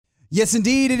Yes,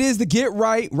 indeed. It is the Get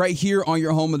right here on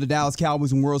your home of the Dallas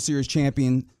Cowboys and World Series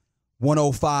champion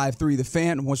 105.3 The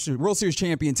Fan. World Series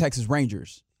champion Texas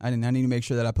Rangers. I need to make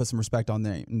sure that I put some respect on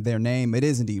their name. It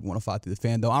is indeed 105.3 The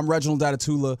Fan, though. I'm Reginald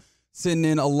Datatula, sitting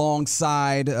in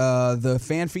alongside the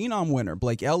Fan Phenom winner,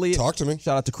 Blake Elliott. Talk to me.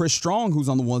 Shout out to Chris Strong, who's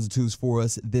on the ones and twos for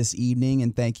us this evening,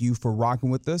 and thank you for rocking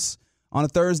with us on a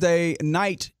Thursday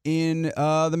night in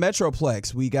the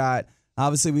Metroplex. We've got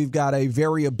a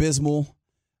very abysmal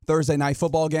Thursday night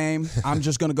football game. I'm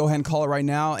just going to go ahead and call it right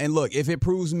now. And look, if it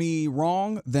proves me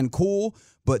wrong, then cool.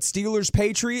 But Steelers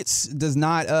Patriots doesn't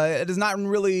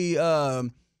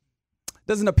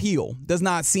appeal. Does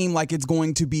not seem like it's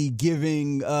going to be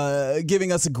giving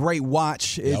us a great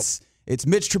watch. It's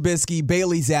Mitch Trubisky,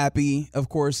 Bailey Zappi, of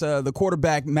course, the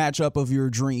quarterback matchup of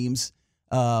your dreams.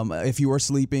 If you are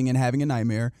sleeping and having a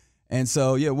nightmare. And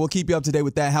so, yeah, we'll keep you up to date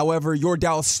with that. However, your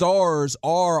Dallas Stars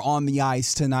are on the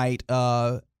ice tonight,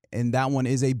 and that one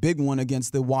is a big one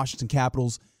against the Washington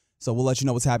Capitals. So we'll let you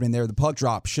know what's happening there. The puck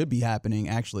drop should be happening,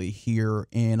 actually, here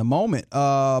in a moment.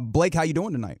 Blake, how you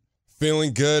doing tonight?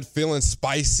 Feeling good, feeling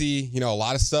spicy. You know, a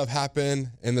lot of stuff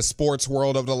happened in the sports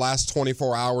world over the last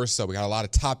 24 hours, so we got a lot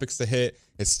of topics to hit.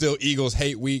 It's still Eagles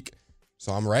Hate Week,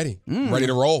 so I'm ready. Ready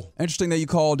to roll. Interesting that you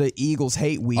called it Eagles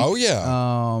Hate Week. Oh,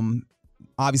 yeah.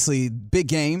 Obviously, big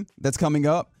game that's coming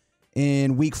up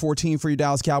in Week 14 for your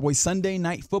Dallas Cowboys. Sunday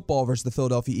Night Football versus the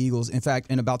Philadelphia Eagles. In fact,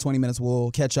 in about 20 minutes,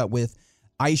 we'll catch up with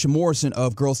Iisha Morrison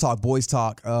of Girls Talk, Boys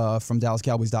Talk from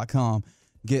DallasCowboys.com.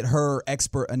 Get her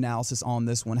expert analysis on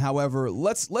this one. However,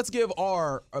 let's give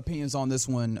our opinions on this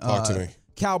one. Talk to me.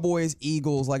 Cowboys,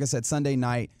 Eagles, like I said, Sunday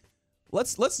night.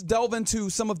 Let's delve into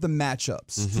some of the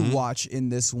matchups to watch in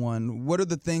this one. What are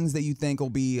the things that you think will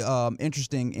be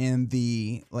interesting in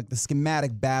the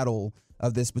schematic battle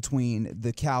of this between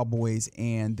the Cowboys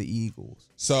and the Eagles?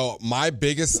 So my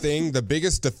biggest thing, the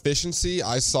biggest deficiency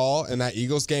I saw in that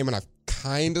Eagles game, and I've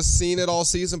kind of seen it all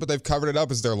season, but they've covered it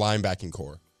up, is their linebacking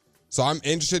core. So I'm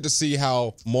interested to see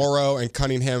how Morrow and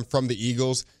Cunningham from the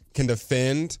Eagles can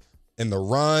defend in the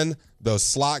run, those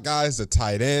slot guys, the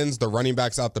tight ends, the running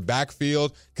backs out the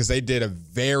backfield, because they did a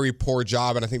very poor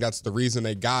job, and I think that's the reason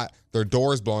they got their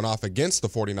doors blown off against the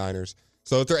 49ers.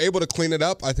 So if they're able to clean it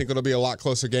up, I think it'll be a lot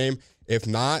closer game. If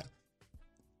not,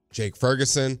 Jake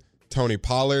Ferguson, Tony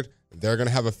Pollard, they're going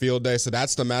to have a field day. So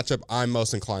that's the matchup I'm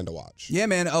most inclined to watch. Yeah,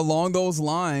 man. Along those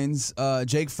lines,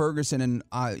 Jake Ferguson, and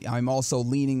I'm also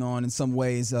leaning on, in some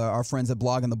ways, our friends at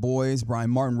Blogging the Boys. Brian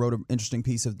Martin wrote an interesting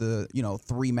piece of the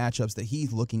three matchups that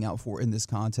he's looking out for in this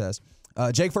contest.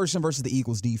 Jake Ferguson versus the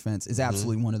Eagles defense is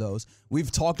absolutely one of those.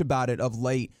 We've talked about it of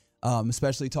late,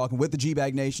 especially talking with the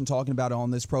G-Bag Nation, talking about it on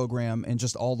this program and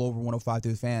just all over 105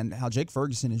 through the Fan, how Jake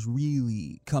Ferguson is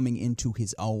really coming into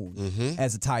his own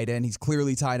as a tight end. He's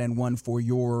clearly tight end one for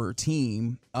your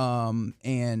team,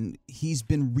 and he's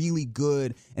been really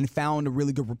good and found a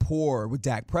really good rapport with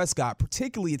Dak Prescott,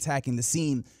 particularly attacking the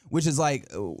seam, which is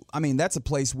that's a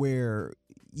place where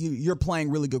you're playing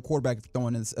really good quarterback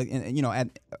throwing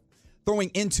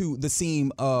into the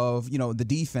seam of the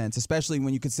defense, especially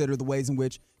when you consider the ways in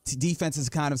which defenses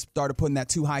kind of started putting that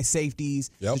too high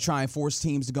safeties to try and force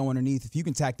teams to go underneath. If you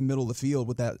can attack the middle of the field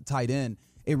with that tight end,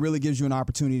 it really gives you an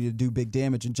opportunity to do big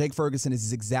damage. And Jake Ferguson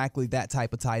is exactly that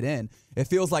type of tight end. It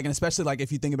feels like, and especially like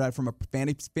if you think about it from a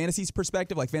fantasy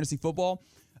perspective, like fantasy football,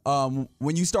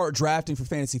 when you start drafting for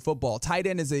fantasy football, tight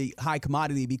end is a high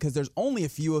commodity because there's only a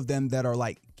few of them that are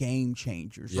like game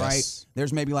changers, right?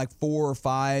 There's maybe like 4 or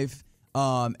 5.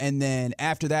 And then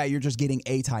after that, you're just getting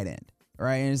a tight end,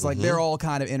 right? And it's like they're all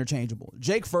kind of interchangeable.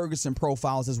 Jake Ferguson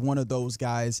profiles as one of those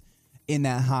guys in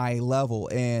that high level.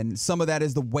 And some of that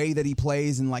is the way that he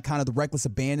plays and like kind of the reckless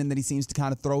abandon that he seems to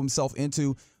kind of throw himself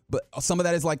into. But some of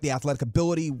that is like the athletic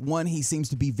ability. One, he seems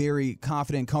to be very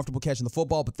confident and comfortable catching the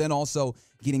football, but then also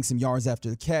getting some yards after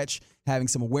the catch, having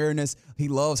some awareness. He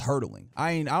loves hurdling.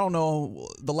 I don't know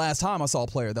the last time I saw a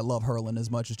player that loved hurling as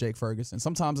much as Jake Ferguson.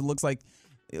 Sometimes it looks like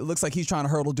he's trying to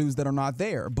hurdle dudes that are not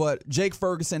there. But Jake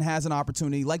Ferguson has an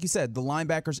opportunity. Like you said, the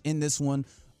linebackers in this one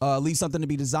leave something to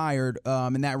be desired,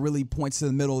 and that really points to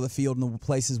the middle of the field and the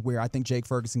places where I think Jake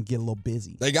Ferguson get a little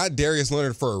busy. They got Darius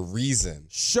Leonard for a reason.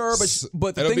 Sure,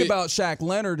 but the thing about Shaq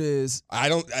Leonard is I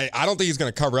don't think he's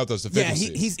going to cover up those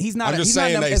deficiencies. Yeah, he's not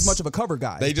as much of a cover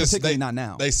guy. Particularly not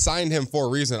now. They signed him for a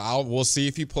reason. We'll see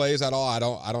if he plays at all.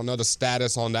 I don't know the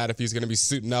status on that, if he's going to be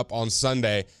suiting up on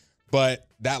Sunday. But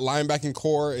that linebacking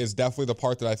core is definitely the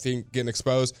part that I think getting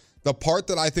exposed. The part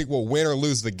that I think will win or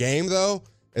lose the game, though,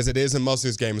 as it is in most of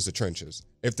these games, the trenches.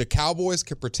 If the Cowboys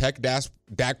can protect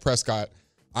Dak Prescott,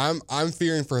 I'm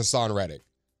fearing for Hassan Reddick.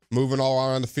 moving all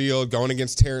around the field, going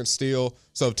against Terrence Steele.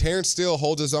 So if Terrence Steele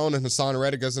holds his own and Hassan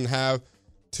Reddick doesn't have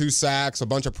 2 sacks, a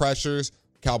bunch of pressures,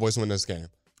 Cowboys win this game.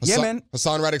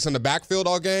 Hassan Reddick's in the backfield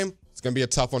all game. It's going to be a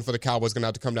tough one for the Cowboys. Going to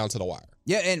have to come down to the wire.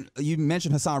 Yeah, and you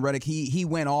mentioned Hassan Reddick. He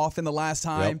went off in the last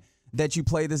time that you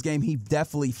played this game. He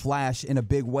definitely flashed in a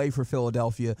big way for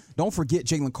Philadelphia. Don't forget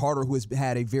Jalen Carter, who has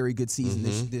had a very good season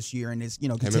this year and is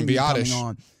continuing coming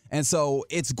on. And so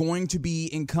it's going to be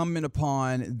incumbent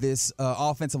upon this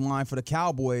offensive line for the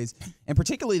Cowboys, and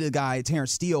particularly the guy,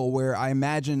 Terrence Steele, where I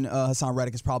imagine Hassan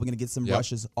Reddick is probably going to get some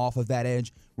rushes off of that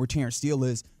edge where Terrence Steele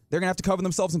is. They're going to have to cover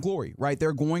themselves in glory, right?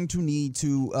 They're going to need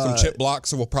to some chip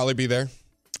blocks will probably be there.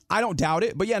 I don't doubt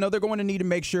it. But, yeah, no, they're going to need to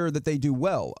make sure that they do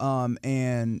well.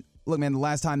 And, look, man, the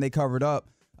last time they covered up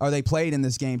or they played in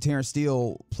this game, Terrence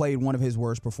Steele played one of his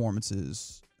worst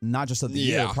performances. Not just of the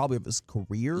year, probably of his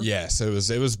career. Yes, it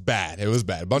was bad. It was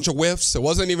bad. A bunch of whiffs. It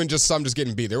wasn't even just some just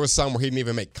getting beat. There was some where he didn't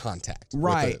even make contact.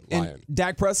 Right. And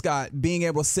Dak Prescott being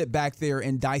able to sit back there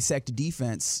and dissect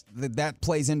defense, that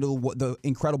plays into the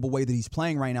incredible way that he's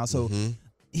playing right now. So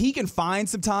he can find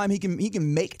some time. He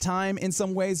can make time in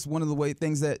some ways. One of the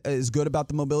things that is good about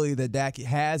the mobility that Dak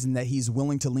has and that he's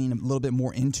willing to lean a little bit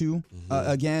more into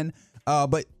again.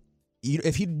 But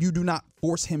if you do not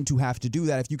force him to have to do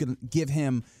that, if you can give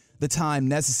him the time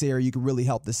necessary, you can really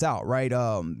help this out, right?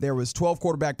 There was 12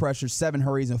 quarterback pressures, 7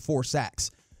 hurries, and 4 sacks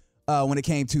when it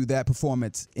came to that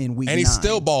performance in week 9. And he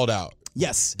still balled out.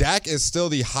 Yes. Dak is still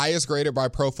the highest graded by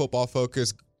Pro Football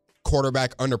Focus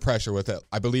quarterback under pressure with it.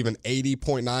 I believe an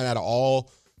 80.9 out of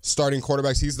all starting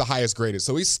quarterbacks. He's the highest graded.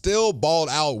 So he still balled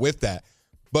out with that.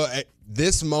 But at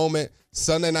this moment,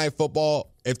 Sunday Night Football,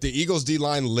 if the Eagles'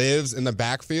 D-line lives in the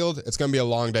backfield, it's going to be a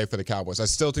long day for the Cowboys. I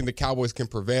still think the Cowboys can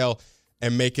prevail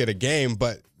and make it a game,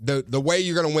 but the way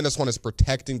you're going to win this one is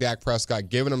protecting Dak Prescott,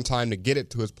 giving him time to get it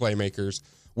to his playmakers,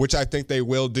 which I think they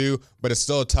will do, but it's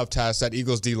still a tough task. That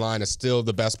Eagles' D-line is still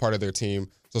the best part of their team,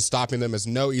 so stopping them is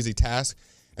no easy task,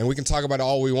 and we can talk about it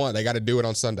all we want. They got to do it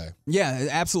on Sunday. Yeah,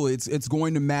 absolutely. It's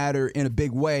going to matter in a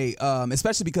big way,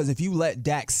 especially because if you let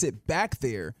Dak sit back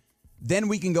there, then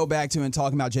we can go back to and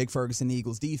talking about Jake Ferguson, the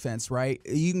Eagles defense, right?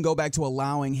 You can go back to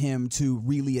allowing him to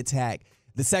really attack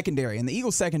the secondary. And the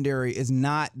Eagles secondary is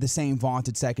not the same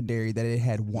vaunted secondary that it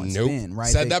had once been, right?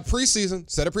 Said it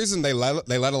preseason. They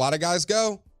let a lot of guys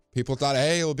go. People thought,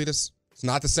 hey, it'll be this. It's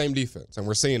not the same defense, and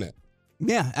we're seeing it.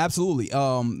 Yeah, absolutely.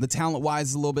 The talent-wise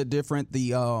is a little bit different.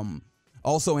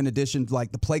 Also, in addition,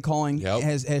 like the play calling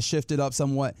has shifted up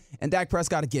somewhat. And Dak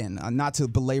Prescott, again, not to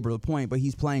belabor the point, but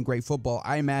he's playing great football.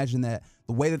 I imagine that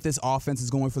the way that this offense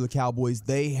is going for the Cowboys,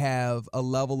 they have a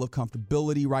level of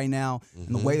comfortability right now.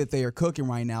 And the way that they are cooking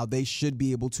right now, they should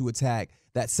be able to attack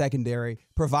that secondary,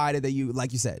 provided that you,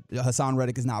 like you said, Hassan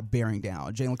Reddick is not bearing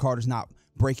down. Jalen Carter's not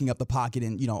breaking up the pocket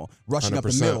and, rushing 100%. Up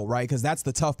the middle, right? Because that's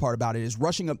the tough part about it is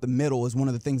rushing up the middle is one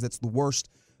of the things that's the worst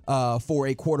for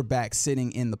a quarterback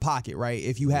sitting in the pocket, right?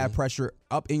 If you have pressure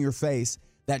up in your face,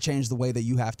 that changes the way that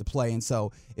you have to play. And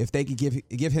so if they could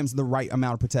give him the right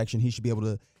amount of protection, he should be able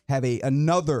to have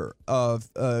another of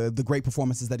the great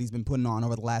performances that he's been putting on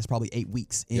over the last probably 8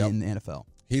 weeks in the NFL.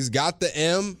 He's got the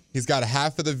M. He's got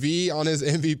half of the V on his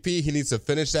MVP. He needs to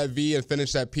finish that V and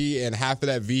finish that P, and half of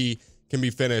that V can be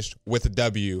finished with a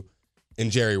W in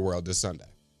Jerry World this Sunday.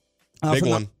 Big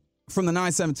one. From the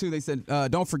 972, they said,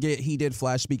 don't forget he did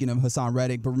flash, speaking of Hassan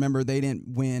Reddick, but remember they didn't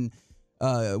win.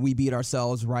 We beat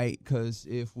ourselves, right? Because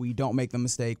if we don't make the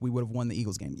mistake, we would have won the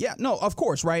Eagles game. Yeah, no, of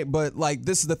course, right? But,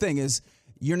 this is the thing is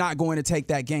you're not going to take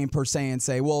that game per se and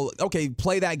say, well, okay,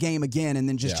 play that game again and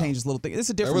then just change this little thing. It's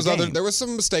a different game. There was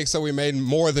some mistakes that we made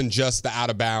more than just the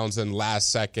out of bounds and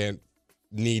last second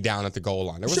knee down at the goal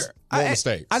line. There was more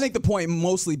mistakes. I think the point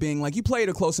mostly being you played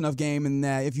a close enough game and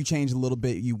that if you change a little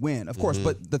bit, you win. Of course,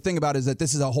 but the thing about it is that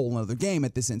this is a whole other game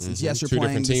at this instance. Yes, you're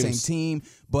playing the same team,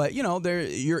 but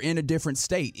you're in a different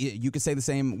state. You could say the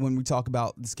same when we talk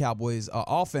about this Cowboys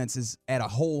offense is at a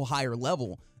whole higher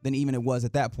level than even it was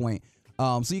at that point.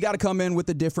 So you got to come in with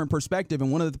a different perspective.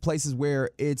 And one of the places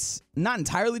where it's not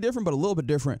entirely different, but a little bit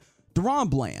different, DaRon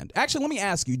Bland. Actually, let me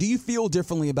ask you, do you feel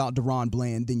differently about DaRon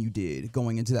Bland than you did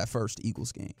going into that first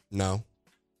Eagles game? No.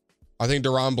 I think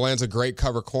DaRon Bland's a great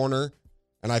cover corner,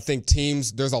 and I think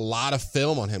there's a lot of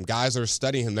film on him. Guys are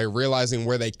studying him. They're realizing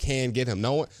where they can get him.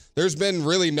 There's been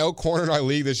really no corner in our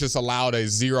league that's just allowed a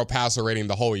 0 passer rating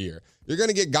the whole year. You're going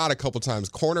to get got a couple times.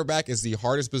 Cornerback is the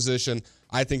hardest position,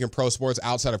 I think, in pro sports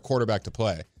outside of quarterback to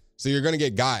play. So you're going to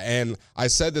get got. And I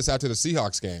said this after the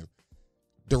Seahawks game.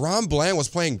 DaRon Bland was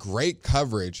playing great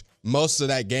coverage most of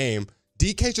that game.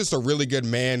 DK's just a really good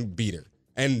man beater.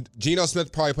 And Geno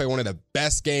Smith probably played one of the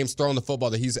best games throwing the football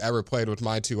that he's ever played with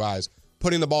my 2 eyes.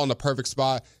 putting the ball in the perfect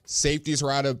spot. Safeties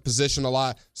were out of position a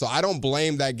lot. So I don't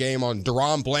blame that game on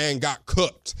DaRon Bland got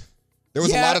cooked. There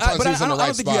was a lot of times he was in the right spot. I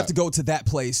don't think you have to go to that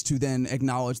place to then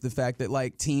acknowledge the fact that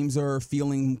like teams are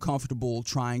feeling comfortable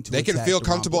trying to. They can feel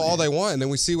comfortable all they want, and then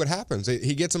we see what happens.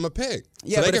 He gets them a pick.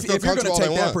 Yeah, so but if you're going to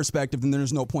take that perspective, then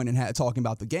there's no point in talking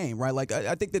about the game, right? Like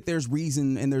I think that there's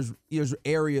reason and there's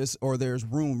areas or there's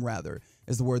room rather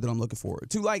is the word that I'm looking for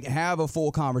to like have a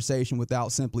full conversation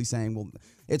without simply saying, well,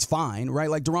 it's fine, right?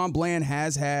 Like DaRon Bland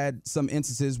has had some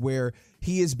instances where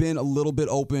he has been a little bit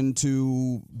open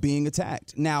to being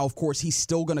attacked. Now, of course, he's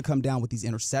still going to come down with these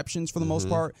interceptions for the most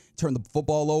part, turn the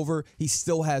football over. He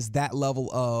still has that level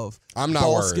of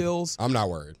ball skills. I'm not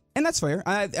worried. And that's fair.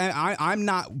 I'm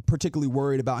not particularly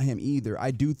worried about him either.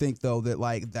 I do think, though, that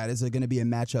like that is going to be a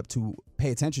matchup to pay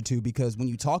attention to because when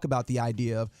you talk about the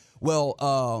idea of, well,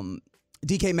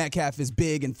 DK Metcalf is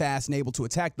big and fast and able to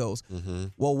attack those.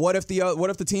 Well, what if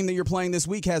the team that you're playing this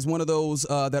week has one of those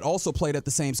that also played at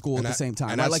the same school at the same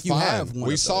time? And like you have one.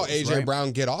 We saw AJ right?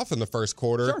 Brown get off in the first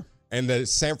quarter, and the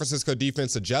San Francisco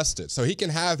defense adjusted, so he can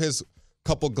have his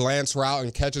couple glance route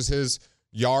and catches his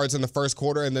yards in the first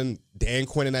quarter, and then Dan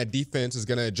Quinn and that defense is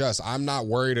going to adjust. I'm not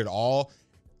worried at all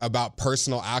about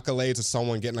personal accolades of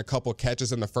someone getting a couple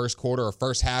catches in the first quarter or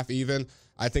first half even.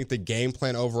 I think the game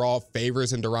plan overall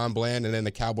favors in DaRon Bland and then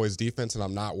the Cowboys defense, and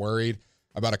I'm not worried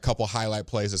about a couple highlight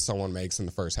plays that someone makes in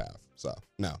the first half. So,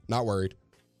 no, not worried.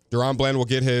 DaRon Bland will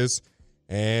get his,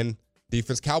 and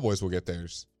defense Cowboys will get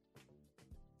theirs.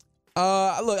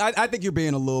 Look, I think you're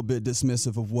being a little bit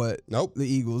dismissive of what the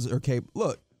Eagles are capable.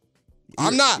 Look,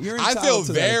 I'm not. I feel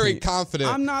very confident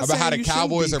about how the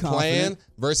Cowboys are playing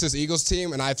versus Eagles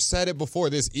team, and I've said it before,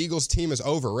 this Eagles team is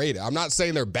overrated. I'm not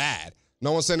saying they're bad.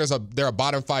 No one's saying they're a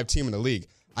bottom 5 team in the league.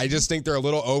 I just think they're a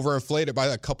little overinflated by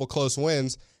a couple close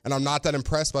wins, and I'm not that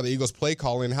impressed by the Eagles' play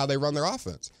calling and how they run their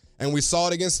offense. And we saw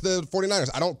it against the 49ers.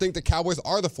 I don't think the Cowboys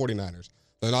are the 49ers.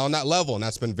 They're not on that level, and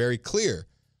that's been very clear.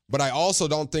 But I also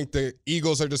don't think the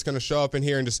Eagles are just going to show up in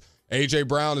here and just A.J.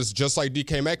 Brown is just like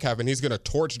DK Metcalf, and he's going to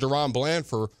torch DaRon Bland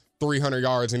for 300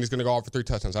 yards, and he's going to go off for 3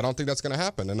 touchdowns. I don't think that's going to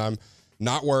happen, and I'm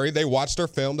not worried. They watch their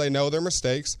film. They know their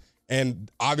mistakes.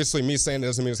 And obviously me saying it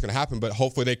doesn't mean it's going to happen, but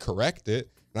hopefully they correct it.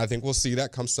 And I think we'll see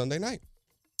that come Sunday night.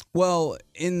 Well,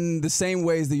 in the same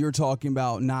ways that you're talking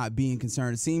about not being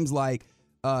concerned, it seems like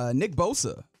Nick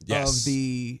Bosa of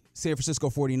the San Francisco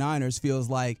 49ers feels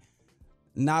like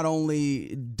not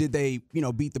only did they,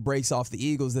 beat the brakes off the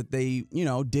Eagles, that they,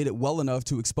 did it well enough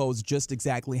to expose just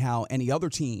exactly how any other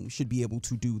team should be able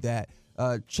to do that.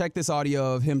 Check this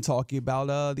audio of him talking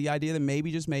about the idea that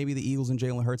maybe, just maybe, the Eagles and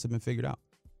Jalen Hurts have been figured out.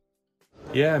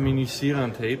 Yeah, I mean, you see it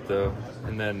on tape, though.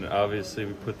 And then, obviously,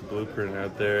 we put the blueprint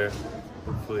out there.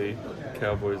 Hopefully,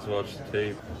 Cowboys watch the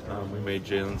tape. We made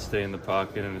Jalen stay in the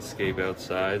pocket and escape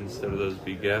outside instead of those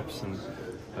B-gaps, and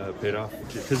paid off.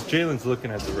 Because Jalen's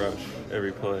looking at the rush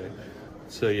every play.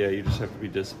 So, yeah, you just have to be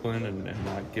disciplined and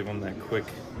not give him that quick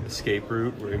escape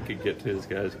route where he could get to his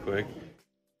guys quick.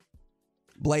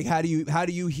 Blake, how do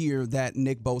you hear that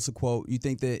Nick Bosa quote? You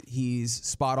think that he's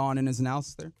spot on in his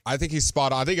analysis there? I think he's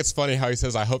spot on. I think it's funny how he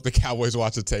says, I hope the Cowboys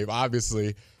watch the tape.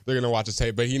 Obviously, they're going to watch the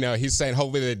tape. But, he's saying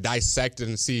hopefully they dissect it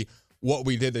and see what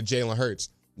we did to Jalen Hurts.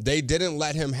 They didn't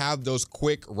let him have those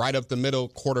quick, right up the middle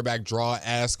quarterback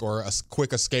draw-esque or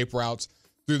quick escape routes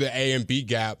through the A and B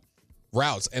gap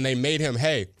routes. And they made him,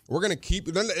 hey, we're going to keep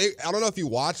 – I don't know if you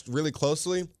watched really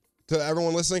closely to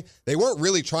everyone listening. They weren't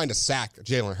really trying to sack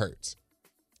Jalen Hurts.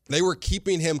 They were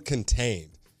keeping him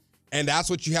contained. And that's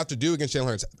what you have to do against Jalen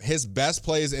Hurts. His best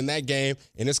plays in that game,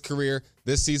 in his career,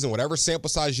 this season, whatever sample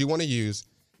size you want to use,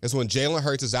 is when Jalen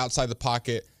Hurts is outside the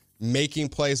pocket, making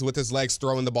plays with his legs,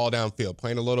 throwing the ball downfield,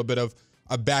 playing a little bit of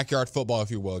a backyard football,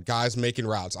 if you will, guys making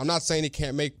routes. I'm not saying he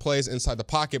can't make plays inside the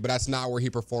pocket, but that's not where he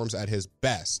performs at his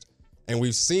best. And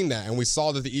we've seen that. And we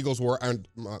saw that the Eagles were,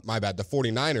 the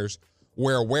 49ers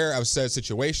were aware of said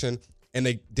situation, and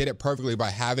they did it perfectly by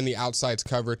having the outsides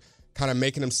covered, kind of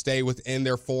making him stay within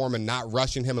their form and not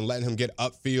rushing him and letting him get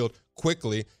upfield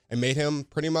quickly, and made him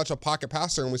pretty much a pocket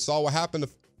passer. And we saw what happened. The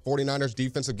 49ers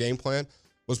defensive game plan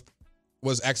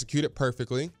was executed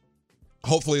perfectly.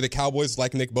 Hopefully the Cowboys,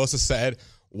 like Nick Bosa said,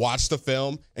 watch the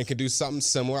film and can do something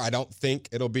similar. I don't think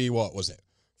it'll be,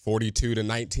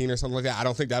 42-19 or something like that. I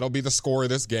don't think that'll be the score of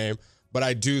this game, but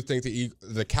I do think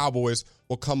the Cowboys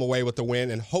will come away with the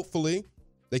win, and hopefully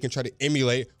they can try to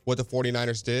emulate what the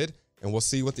 49ers did, and we'll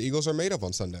see what the Eagles are made of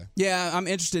on Sunday. Yeah, I'm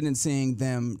interested in seeing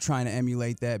them trying to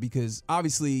emulate that because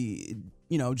obviously,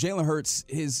 Jalen Hurts,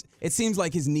 it seems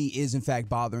like his knee is in fact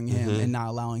bothering him and not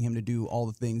allowing him to do all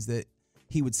the things that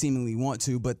he would seemingly want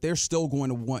to, but they're still going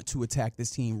to want to attack this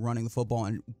team running the football,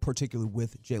 and particularly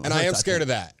with Jalen Hurts. And I am scared of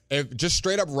that. If just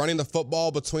straight up running the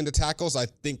football between the tackles, I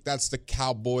think that's the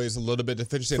Cowboys a little bit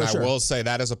deficiency. And I will say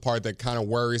that is a part that kind of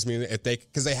worries me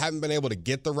because they haven't been able to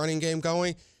get the running game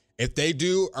going. If they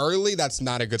do early, that's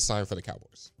not a good sign for the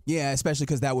Cowboys. Yeah, especially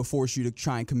because that would force you to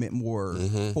try and commit more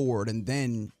forward, and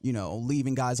then,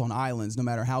 leaving guys on islands, no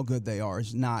matter how good they are,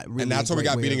 is not really. And that's what we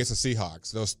got beating against the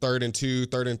Seahawks. Those 3rd and 2,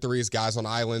 3rd and 3s, guys on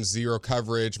islands, zero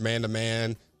coverage,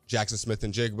 man-to-man, Jackson Smith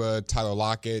and Jigba, Tyler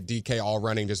Lockett, DK all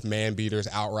running just man beaters,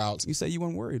 out routes. You say you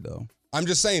weren't worried, though. I'm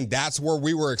just saying that's where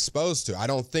we were exposed to. I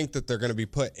don't think that they're going to be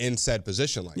put in said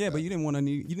position like that. Yeah, but you didn't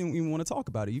even want to talk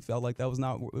about it. You felt like that was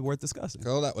not worth discussing.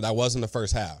 Oh, that wasn't the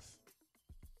first half.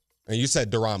 And you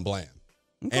said Deron Bland.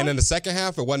 Okay. And in the second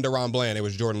half, it wasn't Deron Bland. It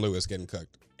was Jordan Lewis getting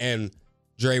cooked. And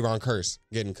Ron Curse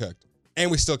getting cooked. And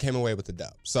we still came away with the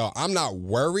dub. So I'm not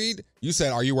worried. You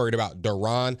said, are you worried about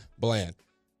Deron Bland?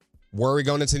 Worry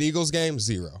going into the Eagles game?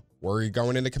 0. Worry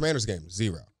going into Commanders game?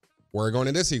 0. Worry going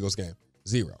into this Eagles game?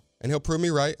 0. And he'll prove me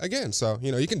right again. So,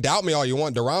 you can doubt me all you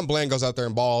want. Deron Bland goes out there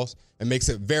and balls and makes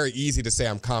it very easy to say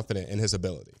I'm confident in his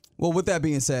ability. Well, with that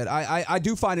being said, I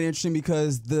do find it interesting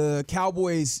because the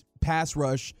Cowboys pass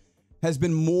rush has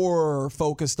been more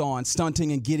focused on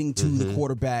stunting and getting to the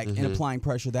quarterback and applying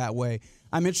pressure that way.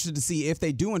 I'm interested to see if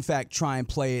they do, in fact, try and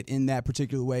play it in that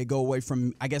particular way, go away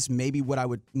from, I guess, maybe what I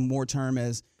would more term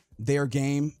as their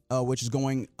game, which is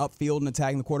going upfield and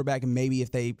attacking the quarterback, and maybe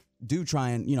if they do try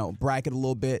and, bracket a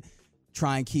little bit,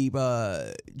 try and keep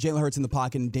Jalen Hurts in the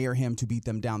pocket and dare him to beat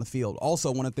them down the field.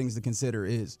 Also, one of the things to consider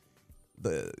is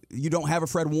you don't have a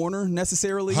Fred Warner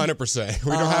necessarily. 100%.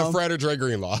 We don't have Fred or Dre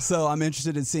Greenlaw. So I'm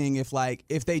interested in seeing if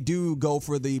they do go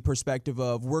for the perspective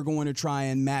of we're going to try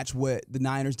and match what the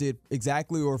Niners did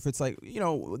exactly, or if it's like,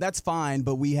 that's fine,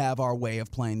 but we have our way of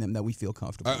playing them that we feel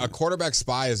comfortable with. A quarterback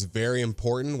spy is very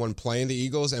important when playing the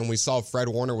Eagles, and we saw Fred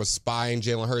Warner was spying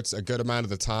Jalen Hurts a good amount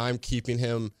of the time, keeping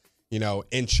him,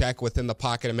 in check within the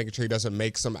pocket and making sure he doesn't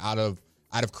make some out of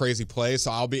crazy plays.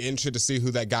 So I'll be interested to see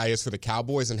who that guy is for the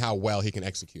Cowboys and how well he can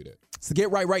execute it. So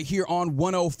get right here on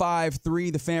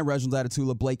 105.3 The Fan. Reginald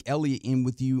Atatula, Blake Elliott in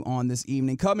with you on this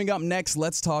evening. Coming up next,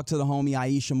 let's talk to the homie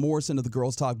Iisha Morrison of the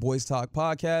Girls Talk, Boys Talk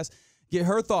podcast. Get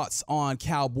her thoughts on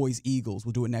Cowboys Eagles.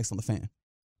 We'll do it next on The Fan.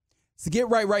 So get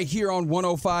right here on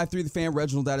 105.3 The Fan.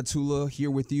 Reginald Atatula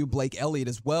here with you, Blake Elliott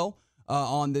as well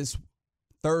on this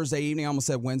Thursday evening. I almost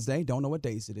said Wednesday. Don't know what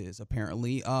days it is,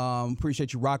 apparently.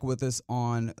 Appreciate you rocking with us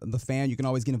on The Fan. You can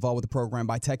always get involved with the program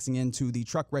by texting into the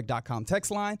truckwreck.com text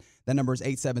line. That number is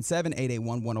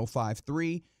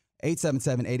 877-881-1053.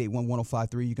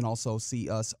 877-881-1053. You can also see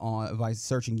us by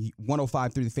searching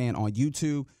 105.3 The Fan on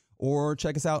YouTube, or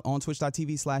check us out on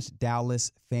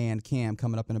twitch.tv/DallasFanCam.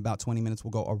 Coming up in about 20 minutes, we'll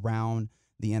go around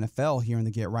the NFL here in the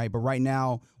Get Right. But right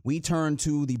now, we turn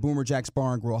to the Boomer Jack's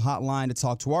Bar and Grill hotline to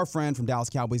talk to our friend from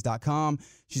DallasCowboys.com.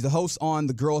 She's the host on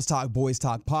the Girls Talk, Boys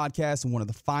Talk podcast and one of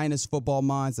the finest football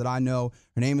minds that I know.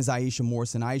 Her name is Iisha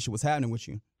Morrison. Iisha, what's happening with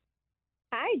you?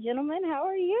 Hi, gentlemen. How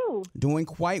are you? Doing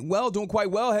quite well.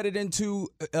 Headed into,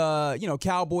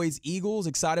 Cowboys, Eagles.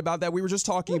 Excited about that. We were just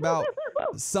talking about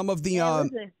some of the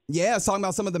talking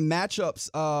about some of the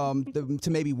matchups to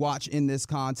maybe watch in this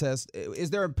contest. Is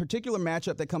there a particular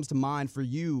matchup that comes to mind for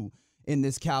you in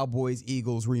this Cowboys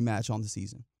Eagles rematch on the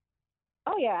season?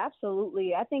 Oh yeah,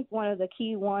 absolutely. I think one of the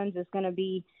key ones is going to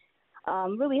be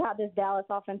really how this Dallas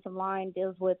offensive line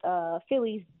deals with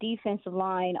Philly's defensive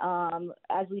line.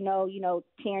 As we know,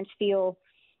 Terrence Steele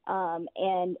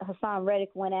and Hassan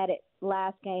Reddick went at it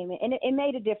last game, and it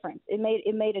made a difference. It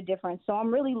made a difference. So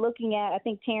I'm really looking at, I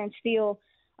think Terrence Steele,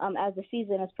 as the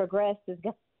season has progressed,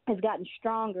 has gotten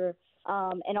stronger.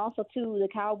 And also, too, the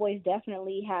Cowboys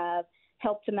definitely have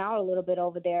helped him out a little bit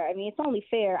over there. I mean, it's only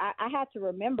fair. I had to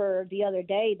remember the other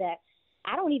day that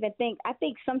I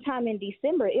think sometime in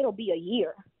December it'll be a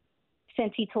year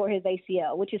since he tore his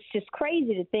ACL, which is just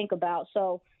crazy to think about.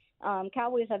 So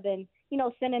Cowboys have been,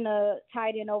 sending a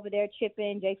tight end over there,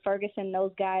 chipping, Jake Ferguson,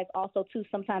 those guys. Also, too,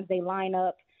 sometimes they line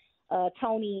up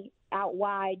Tony out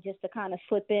wide just to kind of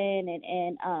slip in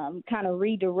and kind of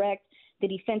redirect the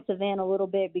defensive end a little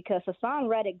bit, because Hassan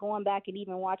Reddick, going back and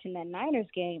even watching that Niners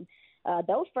game,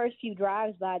 those first few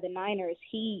drives by the Niners,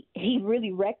 he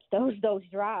really wrecked those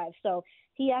drives. So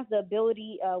he has the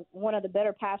ability, one of the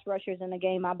better pass rushers in the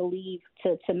game, I believe,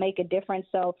 to make a difference.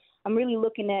 So I'm really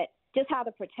looking at just how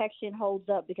the protection holds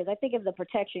up, because I think if the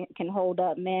protection can hold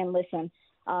up, man, listen,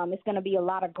 it's going to be a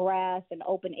lot of grass and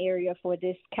open area for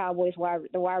this Cowboys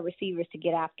the wide receivers to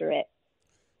get after it.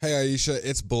 Hey, Iisha,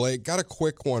 it's Blake. Got a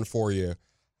quick one for you.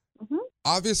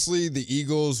 Obviously, the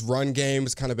Eagles' run game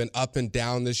has kind of been up and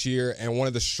down this year, and one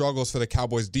of the struggles for the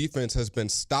Cowboys' defense has been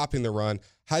stopping the run.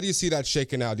 How do you see that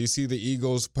shaking out? Do you see the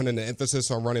Eagles putting an emphasis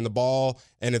on running the ball?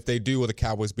 And if they do, will the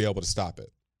Cowboys be able to stop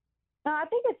it? I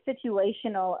think it's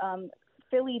situational.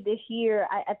 Philly this year,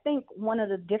 I think one of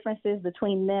the differences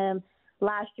between them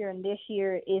last year and this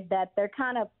year is that they're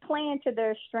kind of playing to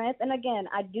their strength. And again,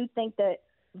 I do think that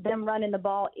them running the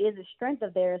ball is a strength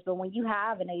of theirs. But when you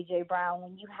have an A.J. Brown,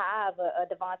 when you have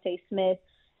a Devontae Smith,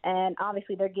 and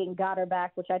obviously they're getting Goddard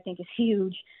back, which I think is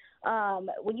huge.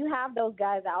 When you have those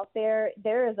guys out there,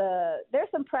 there's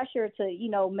some pressure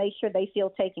to, make sure they feel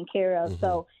taken care of. Mm-hmm.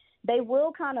 So they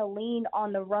will kind of lean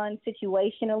on the run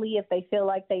situationally if they feel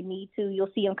like they need to. You'll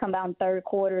see them come out in third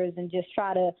quarters and just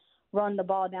try to run the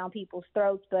ball down people's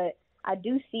throats. But I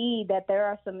do see that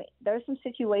there's some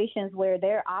situations where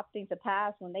they're opting to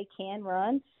pass when they can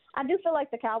run. I do feel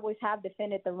like the Cowboys have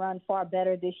defended the run far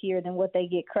better this year than what they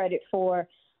get credit for.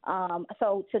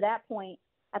 So to that point,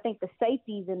 I think the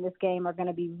safeties in this game are going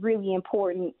to be really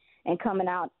important and coming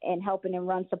out and helping them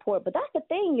run support. But that's the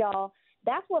thing, y'all.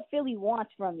 That's what Philly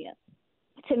wants from you,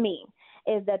 to me,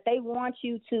 is that they want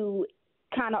you to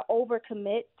kind of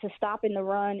overcommit to stopping the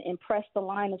run and press the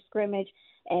line of scrimmage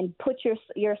and put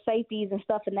your safeties and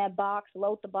stuff in that box,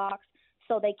 load the box,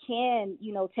 so they can,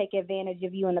 take advantage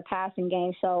of you in the passing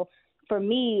game. So for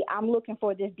me, I'm looking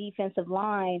for this defensive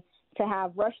line to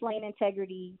have rush lane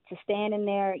integrity, to stand in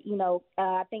there.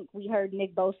 I think we heard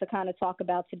Nick Bosa kind of talk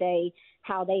about today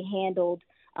how they handled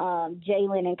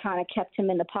Jalen and kind of kept him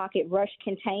in the pocket, rush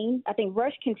contain. I think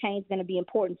rush contain is going to be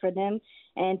important for them,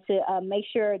 and to make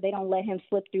sure they don't let him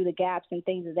slip through the gaps and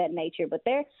things of that nature. But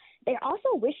they're also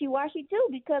wishy-washy too,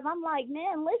 because I'm like,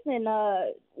 man, listen,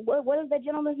 what is that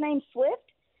gentleman's name?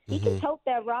 Swift? He can tote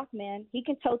that rock, man. He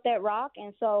can tote that rock.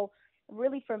 And so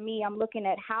really for me, I'm looking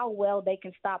at how well they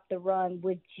can stop the run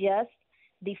with just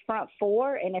the front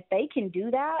four. And if they can do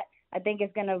that, I think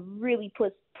it's going to really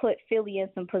put Philly in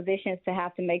some positions to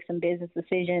have to make some business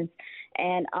decisions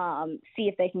and see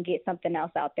if they can get something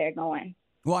else out there going.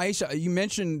 Well, Iisha, you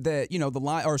mentioned that,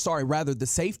 the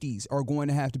safeties are going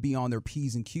to have to be on their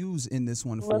P's and Q's in this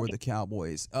one for the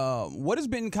Cowboys. What has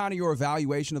been kind of your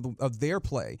evaluation of their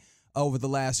play over the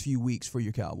last few weeks for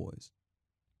your Cowboys?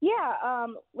 Yeah,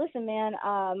 listen, man,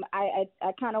 I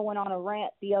kind of went on a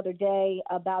rant the other day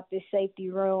about this safety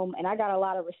room, and I got a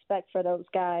lot of respect for those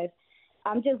guys.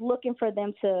 I'm just looking for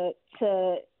them to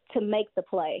make the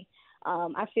play.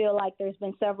 I feel like there's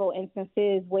been several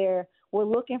instances where we're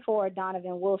looking for a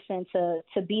Donovan Wilson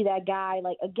to be that guy.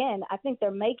 Like, again, I think they're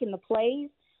making the plays,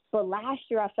 but last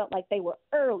year I felt like they were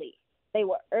early.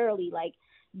 Like,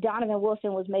 Donovan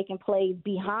Wilson was making plays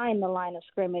behind the line of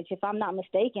scrimmage. If I'm not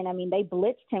mistaken, I mean, they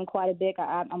blitzed him quite a bit.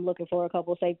 I'm looking for a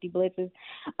couple of safety blitzes.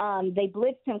 They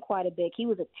blitzed him quite a bit. He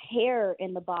was a terror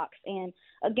in the box. And,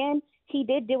 again, he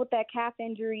did deal with that calf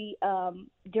injury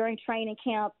during training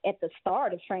camp, at the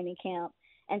start of training camp.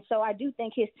 And so I do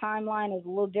think his timeline is a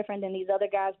little different than these other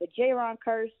guys. But Jaron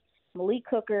Kearse, Malik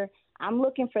Hooker, I'm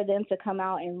looking for them to come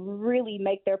out and really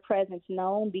make their presence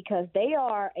known, because they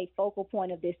are a focal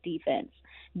point of this defense.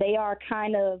 They are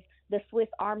kind of the Swiss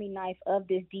Army knife of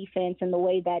this defense in the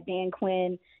way that Dan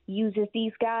Quinn uses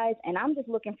these guys. And I'm just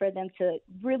looking for them to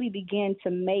really begin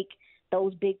to make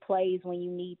those big plays when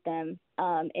you need them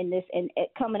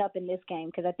coming up in this game,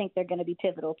 because I think they're going to be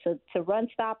pivotal to run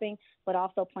stopping, but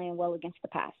also playing well against the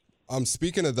pass.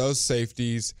 Speaking of those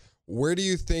safeties, where do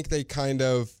you think they kind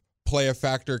of play a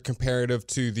factor comparative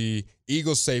to the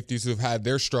Eagles safeties who've had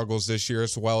their struggles this year,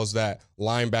 as well as that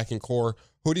linebacking core?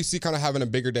 Who do you see kind of having a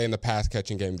bigger day in the pass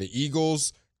catching game, the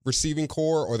Eagles receiving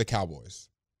core or the Cowboys?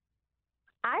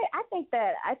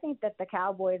 I think that the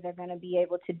Cowboys are going to be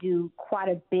able to do quite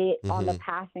a bit on the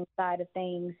passing side of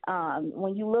things.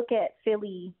 When you look at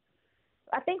Philly,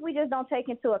 I think we just don't take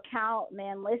into account,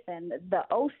 man, listen, the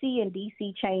OC and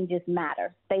DC changes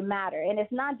matter. They matter. And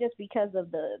it's not just because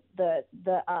of the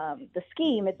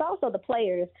scheme. It's also the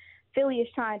players. Philly is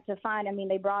trying to find,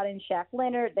 they brought in Shaq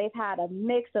Leonard. They've had a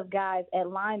mix of guys at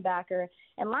linebacker.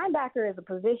 And linebacker is a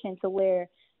position to where,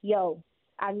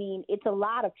 it's a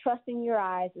lot of trusting your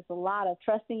eyes. It's a lot of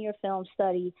trusting your film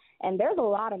study. And there's a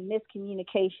lot of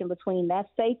miscommunication between that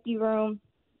safety room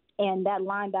and that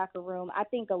linebacker room. I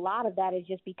think a lot of that is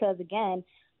just because, again,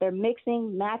 they're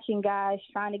mixing, matching guys,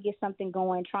 trying to get something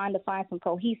going, trying to find some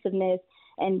cohesiveness.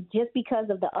 And just because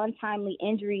of the untimely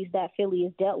injuries that Philly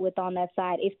has dealt with on that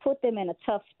side, it's put them in a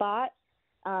tough spot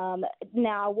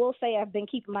Now, I will say I've been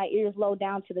keeping my ears low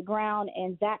down to the ground,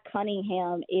 and Zach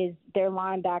Cunningham is their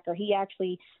linebacker. He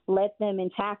actually led them in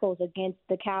tackles against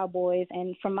the Cowboys,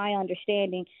 and from my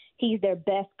understanding, he's their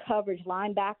best coverage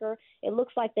linebacker. It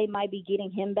looks like they might be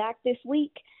getting him back this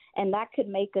week, and that could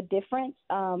make a difference.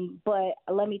 But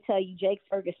let me tell you, Jake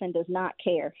Ferguson does not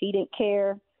care. He didn't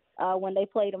care when they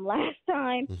played him last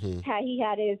time. He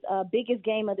had his biggest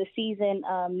game of the season,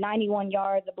 91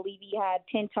 yards. I believe he had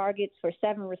 10 targets for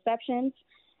 7 receptions.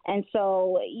 And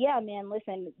so, yeah, man,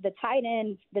 listen, the tight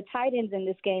ends in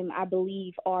this game, I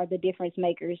believe, are the difference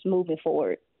makers moving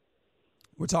forward.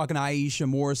 We're talking to Iisha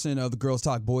Morrison of the Girls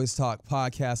Talk Boys Talk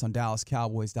podcast on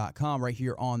DallasCowboys.com right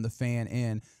here on The Fan.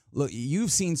 And look,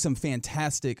 you've seen some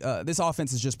fantastic this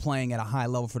offense is just playing at a high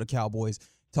level for the Cowboys.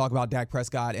 Talk about Dak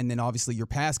Prescott, and then obviously your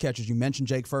pass catchers. You mentioned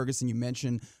Jake Ferguson. You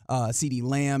mentioned CeeDee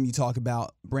Lamb. You talk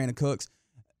about Brandon Cooks.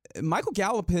 Michael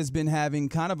Gallup has been having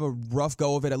kind of a rough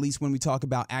go of it, at least when we talk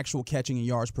about actual catching and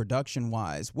yards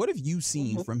production-wise. What have you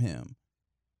seen from him?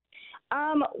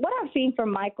 What I've seen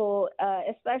from Michael,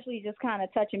 especially just kind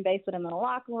of touching base with him in the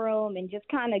locker room and just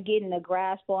kind of getting a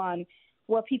grasp on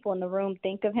what people in the room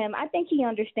think of him, I think he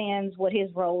understands what his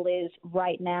role is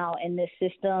right now in this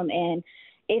system. And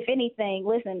if anything,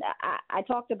 listen, I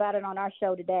talked about it on our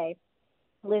show today.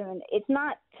 Listen, it's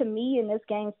not, to me in this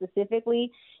game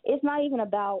specifically, it's not even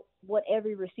about what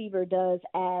every receiver does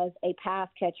as a pass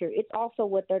catcher. It's also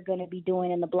what they're going to be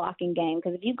doing in the blocking game.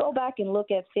 Because if you go back and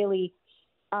look at Philly,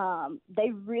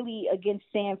 they really, against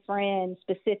San Fran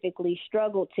specifically,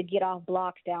 struggled to get off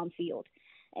blocks downfield.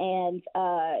 And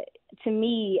to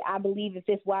me, I believe if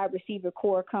this wide receiver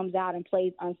core comes out and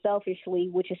plays unselfishly,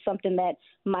 which is something that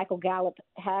Michael Gallup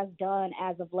has done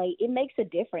as of late, it makes a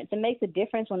difference. It makes a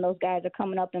difference when those guys are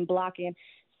coming up and blocking,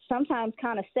 sometimes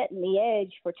kind of setting the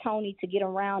edge for Tony to get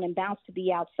around and bounce to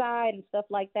the outside and stuff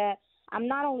like that. I'm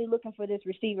not only looking for this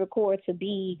receiver core to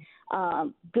be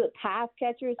good pass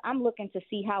catchers, I'm looking to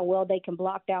see how well they can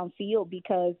block downfield,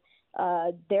 because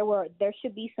there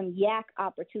should be some yak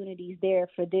opportunities there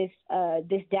for this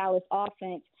Dallas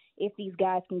offense if these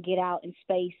guys can get out in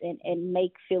space and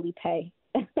make Philly pay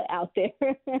out there.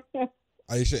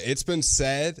 Iisha, it's been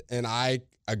said, and I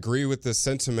agree with the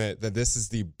sentiment, that this is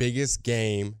the biggest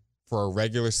game for a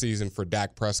regular season for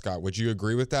Dak Prescott. Would you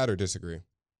agree with that or disagree?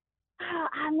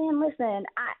 I mean, listen,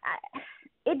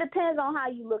 it depends on how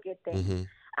you look at things.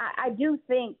 I do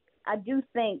think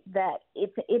that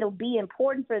it'll be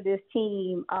important for this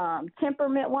team,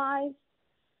 temperament-wise,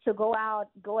 to go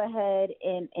ahead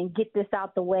and get this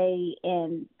out the way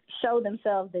and show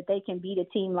themselves that they can beat a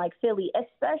team like Philly,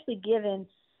 especially given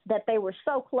that they were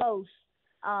so close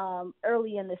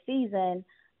early in the season.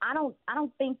 I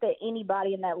don't think that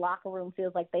anybody in that locker room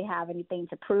feels like they have anything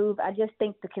to prove. I just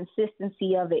think the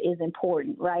consistency of it is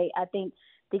important, right? I think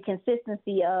the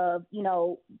consistency of,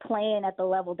 playing at the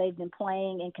level they've been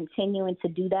playing and continuing to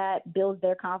do that builds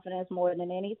their confidence more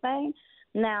than anything.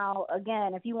 Now,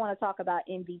 again, if you want to talk about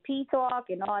MVP talk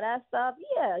and all that stuff,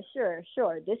 yeah,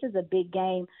 sure. This is a big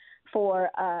game for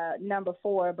number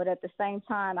 4, but at the same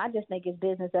time, I just think it's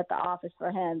business at the office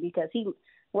for him, because he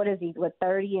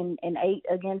 30 and 8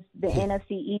 against the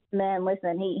NFC East, man.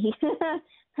 Listen, he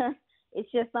it's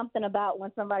just something about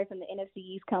when somebody from the NFC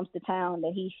East comes to town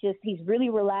that he's really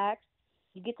relaxed.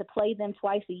 You get to play them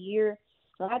twice a year.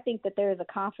 So I think that there is a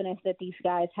confidence that these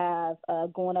guys have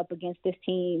going up against this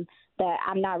team that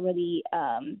I'm not really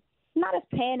not as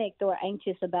panicked or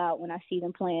anxious about when I see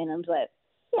them playing them. But,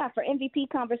 yeah, for MVP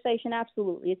conversation,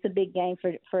 absolutely. It's a big game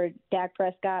for Dak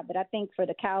Prescott. But I think for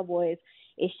the Cowboys,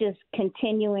 it's just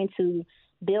continuing to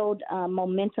build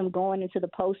momentum going into the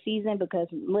postseason, because,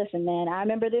 listen, man, I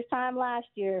remember this time last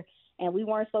year, and we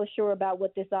weren't so sure about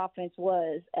what this offense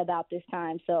was about this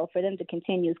time. So for them to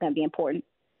continue is going to be important.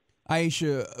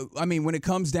 Iisha, I mean, when it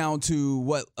comes down to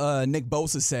what Nick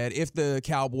Bosa said, if the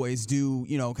Cowboys do,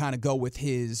 kind of go with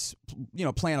his,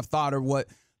 plan of thought, or what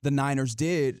the Niners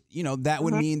did, that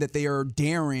would mean that they are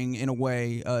daring, in a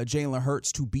way, Jalen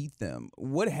Hurts to beat them.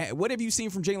 What have you seen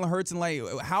from Jalen Hurts, and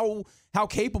how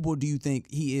capable do you think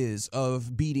he is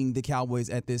of beating the Cowboys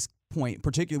at this point,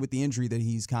 particularly with the injury that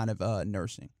he's kind of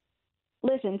nursing?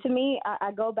 Listen, to me,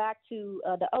 I go back to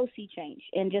the OC change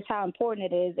and just how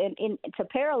important it is. And to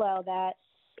parallel that,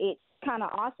 it's kind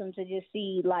of awesome to just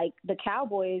see, the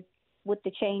Cowboys with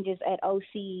the changes at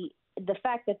OC, the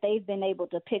fact that they've been able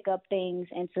to pick up things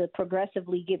and to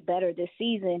progressively get better this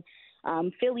season.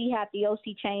 Philly had the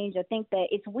OC change. I think that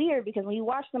it's weird because when you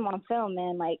watch them on film,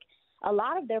 man, a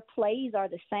lot of their plays are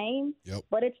the same,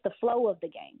 but it's the flow of the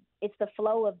game. It's the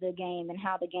flow of the game and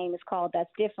how the game is called that's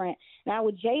different. Now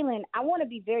with Jalen, I want to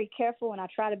be very careful, and I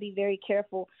try to be very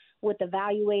careful with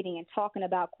evaluating and talking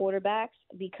about quarterbacks,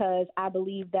 because I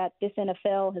believe that this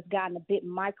NFL has gotten a bit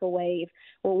microwave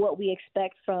with what we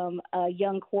expect from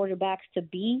young quarterbacks to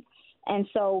be. And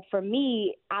so for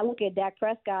me, I look at Dak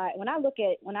Prescott. When I look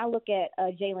at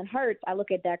Jalen Hurts, I look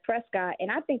at Dak Prescott,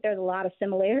 and I think there's a lot of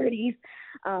similarities,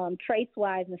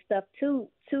 traits-wise and stuff to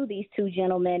these two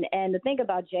gentlemen. And the thing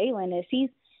about Jalen is he's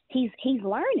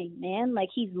learning, man. Like,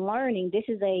 he's learning.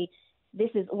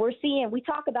 We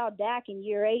talk about Dak in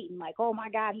year 8 and like, oh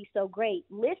my God, he's so great.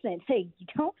 Listen, hey,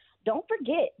 don't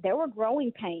forget, there were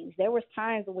growing pains. There was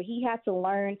times where he had to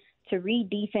learn to read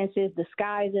defenses,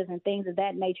 disguises, and things of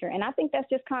that nature. And I think that's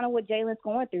just kind of what Jalen's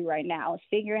going through right now, is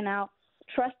figuring out,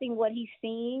 trusting what he's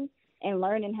seeing and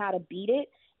learning how to beat it.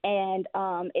 And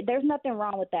there's nothing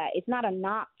wrong with that. It's not a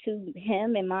knock to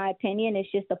him, in my opinion.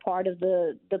 It's just a part of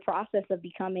the process of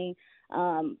becoming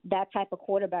that type of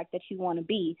quarterback that you want to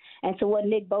be. And so what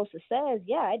Nick Bosa says,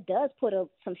 yeah, it does put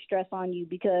some stress on you,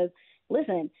 because,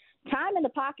 listen, time in the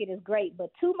pocket is great, but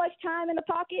too much time in the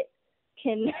pocket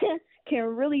can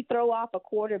really throw off a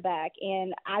quarterback.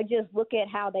 And I just look at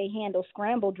how they handle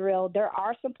scramble drill. There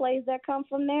are some plays that come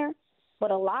from there,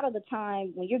 but a lot of the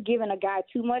time when you're giving a guy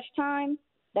too much time,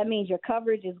 that means your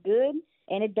coverage is good,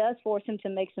 and it does force him to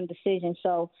make some decisions.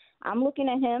 So I'm looking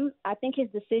at him. I think his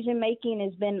decision-making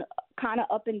has been kind of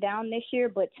up and down this year,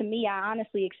 but to me, I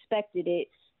honestly expected it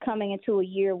coming into a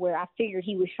year where I figured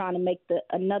he was trying to make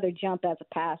another jump as a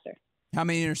passer. How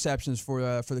many interceptions for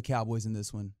the Cowboys in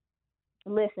this one?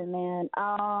 Listen, man,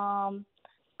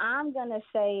 I'm going to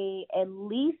say at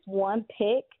least one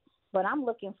pick. But I'm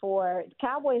looking for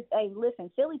Cowboys. Hey,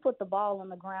 listen, Philly put the ball on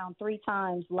the ground 3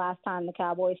 times last time the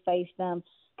Cowboys faced them.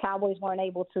 Cowboys weren't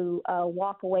able to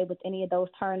walk away with any of those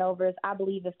turnovers. I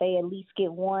believe if they at least get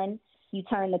one, you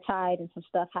turn the tide and some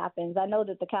stuff happens. I know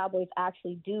that the Cowboys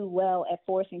actually do well at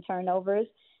forcing turnovers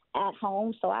at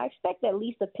home, so I expect at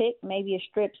least a pick, maybe a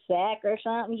strip sack or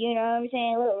something, you know what I'm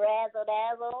saying, a little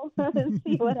razzle-dazzle,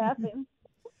 see what happens.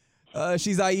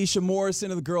 She's Iisha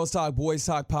Morrison of the Girls Talk, Boys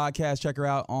Talk podcast. Check her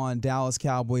out on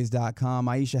DallasCowboys.com.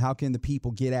 Iisha, how can the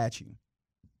people get at you?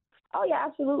 Oh, yeah,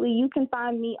 absolutely. You can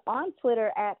find me on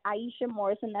Twitter at Iisha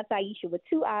Morrison. That's Iisha with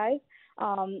 2 I's.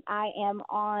 I am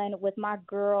on with my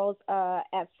girls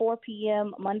at 4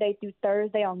 p.m. Monday through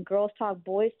Thursday on Girls Talk,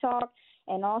 Boys Talk.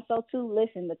 And also, too,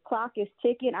 listen, the clock is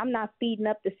ticking. I'm not speeding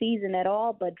up the season at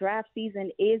all, but draft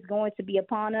season is going to be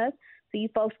upon us. So you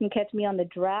folks can catch me on the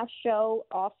draft show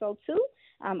also, too.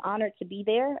 I'm honored to be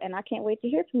there, and I can't wait to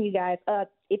hear from you guys.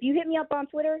 If you hit me up on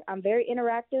Twitter, I'm very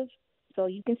interactive, so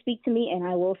you can speak to me, and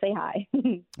I will say hi.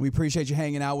 We appreciate you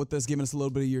hanging out with us, giving us a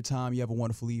little bit of your time. You have a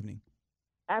wonderful evening.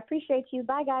 I appreciate you.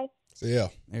 Bye, guys. See ya.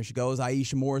 There she goes,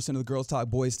 Iisha Morrison of the Girls Talk,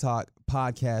 Boys Talk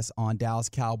podcast on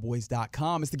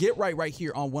DallasCowboys.com. It's the Get Right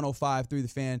here on 105 through the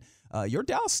Fan. Your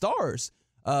Dallas Stars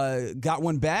got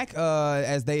one back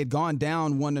as they had gone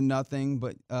down 1-0,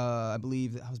 but I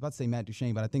believe I was about to say Matt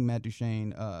Duchene, but I think Matt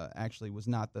Duchene actually was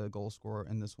not the goal scorer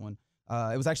in this one.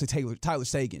 It was actually Tyler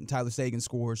Sagan. Tyler Sagan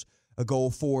scores a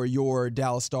goal for your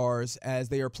Dallas Stars as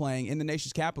they are playing in the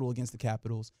nation's capital against the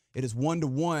Capitals. It is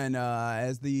 1-1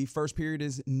 as the first period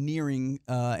is nearing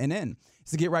an end.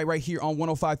 So Get Right here on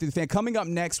 105 through the Fan. Coming up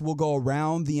next, we'll go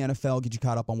around the NFL, get you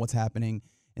caught up on what's happening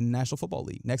in the National Football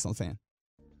League. Next on the Fan.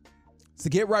 So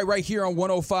Get Right here on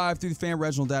 105 through the Fan.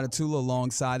 Reginald Datatula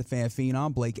alongside the Fan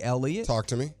Phenom, Blake Elliott. Talk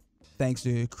to me. Thanks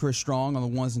to Chris Strong on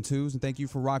the 1s and 2s, and thank you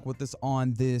for rocking with us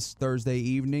on this Thursday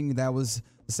evening. That was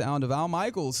the sound of Al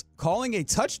Michaels calling a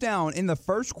touchdown in the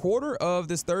first quarter of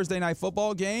this Thursday night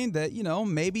football game that, you know,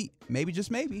 maybe,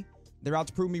 just maybe, they're out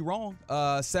to prove me wrong.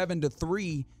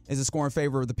 7-3 is a score in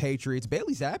favor of the Patriots.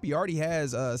 Bailey Zappi already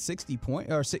has 60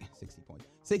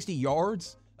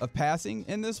 yards of passing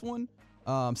in this one.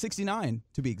 69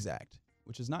 to be exact,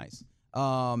 which is nice.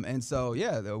 And so,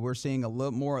 yeah, we're seeing a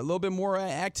little bit more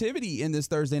activity in this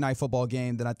Thursday night football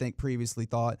game than I think previously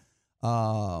thought.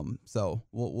 So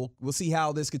we'll see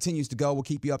how this continues to go. We'll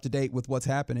keep you up to date with what's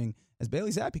happening as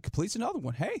Bailey Zappi completes another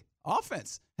one. Hey,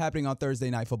 offense happening on Thursday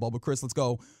night football. But Chris, let's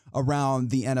go around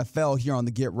the NFL here on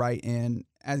the Get Right. And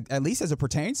at least as it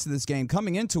pertains to this game,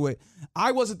 coming into it,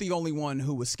 I wasn't the only one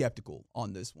who was skeptical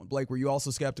on this one. Blake, were you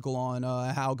also skeptical on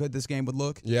how good this game would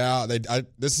look? Yeah,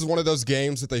 this is one of those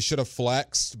games that they should have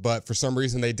flexed, but for some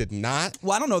reason they did not.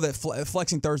 Well, I don't know that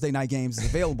flexing Thursday night games is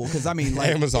available because, I mean, like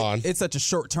Amazon. It's such a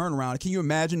short turnaround. Can you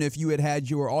imagine if you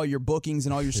had all your bookings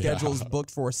and all your schedules booked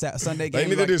for a Sunday game?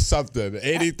 They need to do something.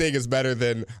 Anything is better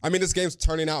than – I mean, this game's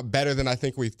turning out better than I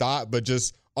think we thought, but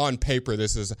just on paper,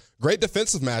 this is a great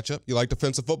defensive matchup. You like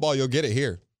defensive football, you'll get it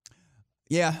here.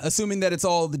 Yeah, assuming that it's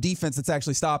all the defense that's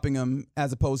actually stopping them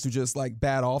as opposed to just like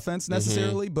bad offense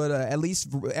necessarily. Mm-hmm. But at least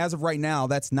as of right now,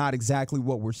 that's not exactly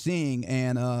what we're seeing.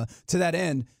 And to that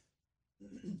end,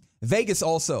 Vegas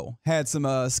also had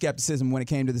some skepticism when it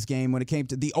came to this game. When it came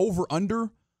to the over-under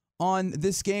on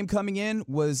this game coming in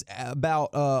was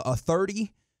about a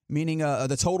 30, meaning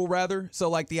the total rather. So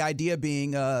like the idea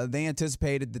being they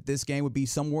anticipated that this game would be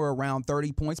somewhere around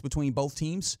 30 points between both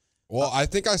teams. Well, I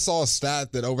think I saw a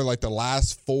stat that over like the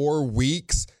last 4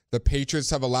 weeks, the Patriots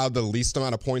have allowed the least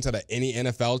amount of points out of any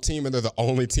NFL team, and they're the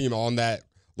only team on that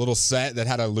little set that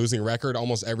had a losing record.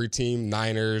 Almost every team,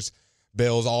 Niners,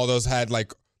 Bills, all those had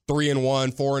like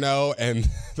 3-1, 4-0, and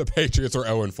the Patriots were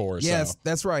 0-4. Yes, so.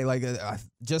 That's right. Like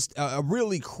just a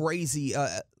really crazy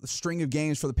string of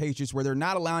games for the Patriots where they're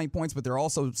not allowing points, but they're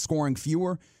also scoring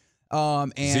fewer.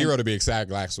 And 0 to be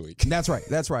exact last week. That's right.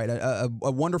 That's right. A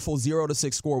wonderful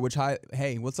 0-6 score. Which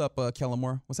hey, what's up, Kellen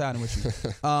Moore? What's happening with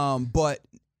you? But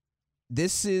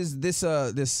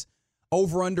this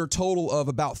over under total of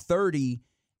about 30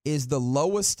 is the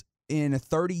lowest in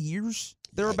 30 years.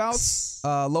 Thereabouts.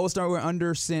 Lowest over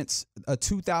under since a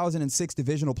 2006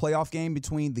 divisional playoff game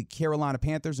between the Carolina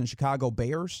Panthers and Chicago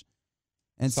Bears.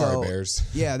 And Sorry, Bears.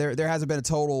 Yeah, there hasn't been a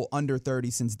total under 30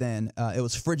 since then. It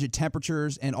was frigid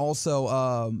temperatures and also,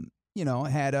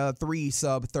 had 3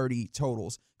 sub-30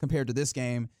 totals compared to this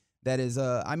game. That is,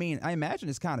 I imagine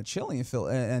it's kind of chilly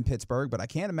in Pittsburgh, but I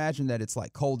can't imagine that it's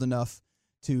like cold enough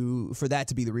for that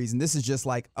to be the reason. This is just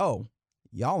like, oh,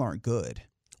 y'all aren't good.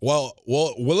 Well,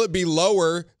 will it be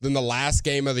lower than the last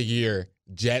game of the year,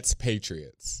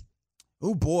 Jets-Patriots?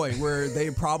 Oh, boy, where they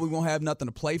probably won't have nothing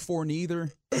to play for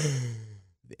neither.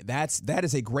 That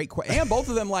is a great question. And both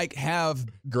of them have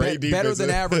better than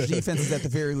average defenses at the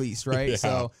very least, right? Yeah.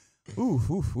 So,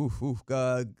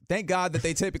 thank God that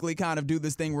they typically kind of do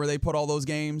this thing where they put all those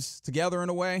games together in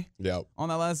a way. Yep. On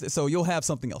that last, so you'll have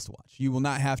something else to watch. You will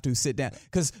not have to sit down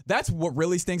because that's what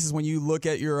really stinks is when you look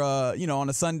at your, on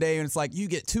a Sunday and it's like you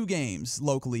get 2 games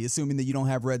locally, assuming that you don't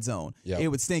have red zone. Yep. It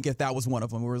would stink if that was one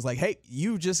of them. Where it's like, hey,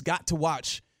 you just got to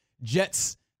watch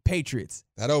Jets. Patriots.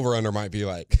 That over-under might be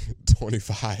like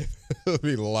 25. It'll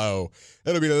be low.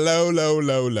 It'll be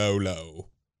low.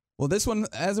 Well, this one,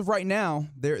 as of right now,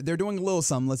 they're doing a little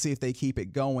something. Let's see if they keep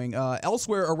it going.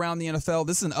 Elsewhere around the NFL,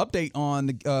 this is an update on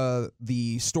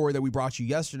the story that we brought you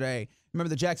yesterday. Remember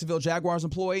the Jacksonville Jaguars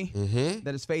employee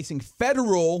that is facing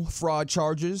federal fraud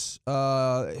charges?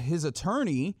 His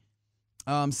attorney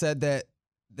said that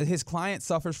his client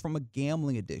suffers from a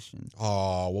gambling addiction.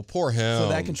 Oh, well, poor him. So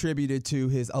that contributed to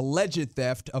his alleged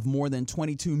theft of more than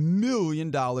 $22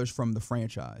 million from the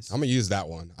franchise. I'm going to use that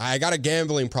one. I got a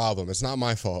gambling problem. It's not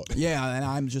my fault. Yeah, and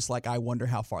I'm just like, I wonder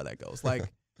how far that goes. Like,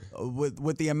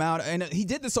 with the amount, and he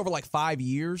did this over like 5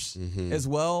 years as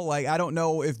well. Like, I don't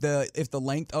know if the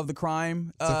length of the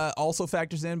crime also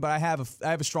factors in, but I have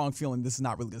a strong feeling this is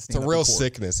not really going to stand up. It's a real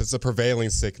sickness. It's a prevailing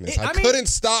sickness. I couldn't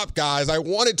stop, guys. I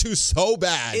wanted to so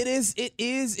bad. It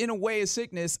is in a way a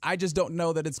sickness. I just don't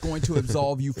know that it's going to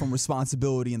absolve you from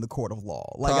responsibility in the court of law.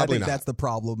 Like, Probably I think not. that's the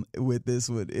problem with this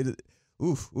one.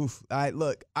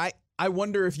 I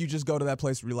wonder if you just go to that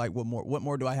place where you're like, what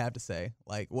more do I have to say?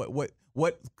 Like,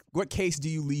 what case do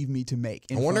you leave me to make?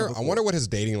 I wonder what his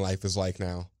dating life is like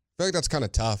now. I feel like that's kind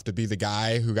of tough to be the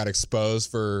guy who got exposed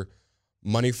for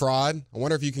money fraud. I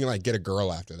wonder if you can like get a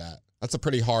girl after that. That's a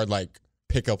pretty hard like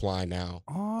pickup line now.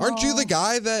 Aren't you the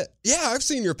guy that? Yeah, I've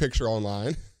seen your picture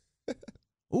online.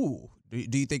 Ooh.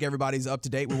 Do you think everybody's up to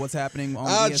date with what's happening on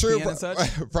ESPN true. and such?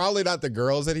 Probably not the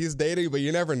girls that he's dating, but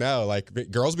you never know. Like,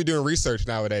 girls be doing research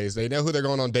nowadays. They know who they're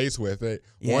going on dates with.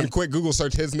 One quick Google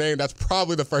search, his name, that's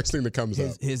probably the first thing that comes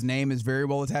up. His name is very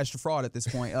well attached to fraud at this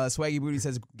point. Swaggy Booty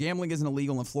says, gambling isn't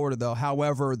illegal in Florida, though.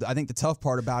 However, I think the tough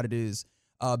part about it is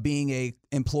being a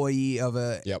employee of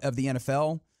the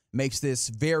NFL makes this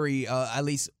very, at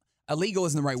least, illegal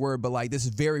isn't the right word, but like this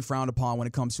is very frowned upon when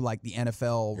it comes to like the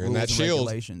NFL rules and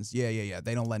regulations. Yeah.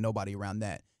 They don't let nobody around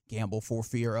that gamble for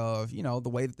fear of, the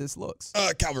way that this looks.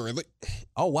 Calvin Ridley.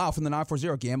 Oh, wow. From the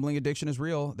 940, gambling addiction is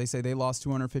real. They say they lost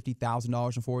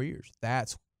 $250,000 in 4 years.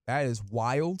 That is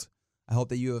wild. I hope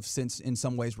that you have since in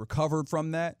some ways recovered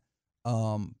from that.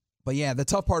 But yeah, the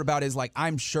tough part about it is like,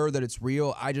 I'm sure that it's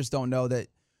real. I just don't know that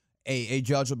a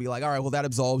judge will be like, all right, well, that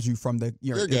absolves you from the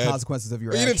consequences of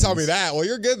your actions. You didn't tell me that. Well,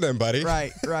 you're good then, buddy.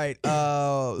 Right.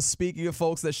 Speaking of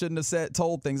folks that shouldn't have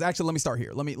told things, actually, let me start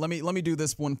here. Let me do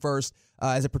this one first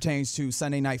as it pertains to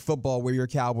Sunday Night Football, where your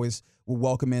Cowboys will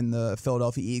welcome in the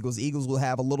Philadelphia Eagles. Eagles will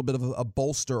have a little bit of a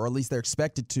bolster, or at least they're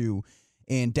expected to,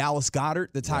 And Dallas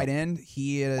Goedert, the tight end,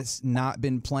 he has not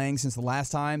been playing since the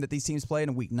last time that these teams played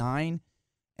in Week 9.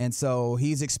 And so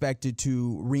he's expected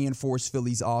to reinforce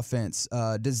Philly's offense.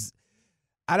 I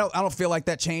don't feel like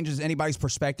that changes anybody's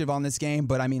perspective on this game,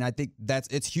 but I mean, I think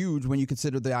it's huge when you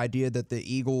consider the idea that the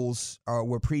Eagles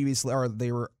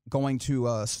were going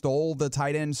to Stoll, the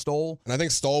tight end Stoll. And I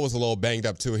think Stoll was a little banged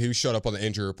up too. He showed up on the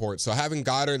injury report. So having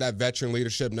Goddard, that veteran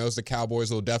leadership, knows the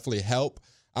Cowboys will definitely help.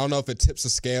 I don't know if it tips the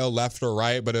scale left or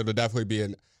right, but it'll definitely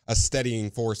be a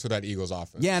steadying force for that Eagles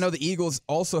offense. Yeah, I know the Eagles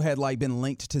also had been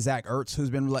linked to Zach Ertz, who's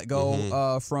been let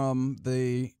go from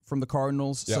the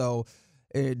Cardinals. Yep. So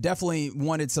it definitely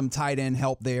wanted some tight end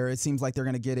help there. It seems like they're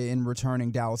going to get it in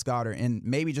returning Dallas Goedert, and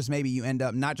maybe you end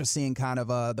up not just seeing kind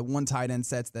of the one tight end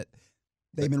sets that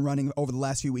they've been running over the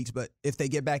last few weeks, but if they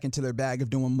get back into their bag of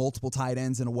doing multiple tight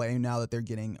ends in a way now that they're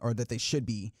getting, or that they should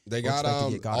be. They got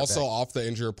also back. Off the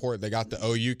injury report, they got the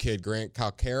OU kid, Grant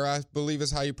Calcaterra, I believe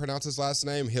is how you pronounce his last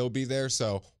name. He'll be there,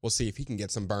 so we'll see if he can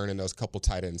get some burn in those couple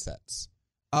tight end sets.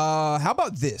 How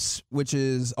about this, which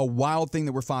is a wild thing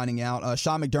that we're finding out.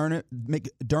 Sean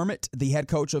McDermott, the head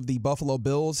coach of the Buffalo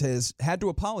Bills, has had to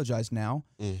apologize now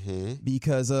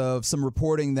because of some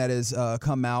reporting that has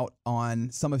come out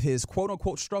on some of his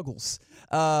quote-unquote struggles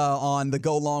on the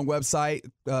Go Long website.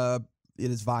 It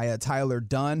is via Tyler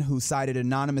Dunn, who cited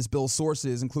anonymous Bills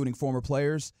sources, including former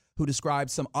players, who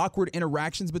described some awkward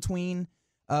interactions between,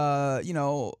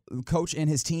 the coach and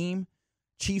his team.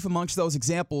 Chief amongst those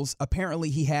examples,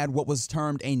 apparently he had what was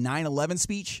termed a 9/11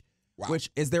 speech. Wow. Which,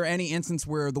 is there any instance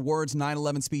where the words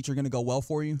 9/11 speech are going to go well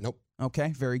for you? Nope.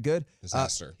 Okay, very good.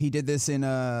 Disaster. He did this in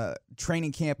a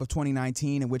training camp of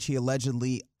 2019 in which he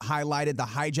allegedly highlighted the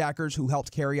hijackers who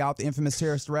helped carry out the infamous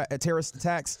terrorist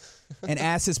attacks and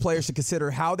asked his players to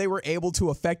consider how they were able to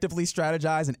effectively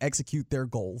strategize and execute their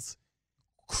goals.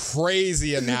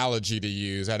 Crazy analogy to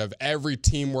use out of every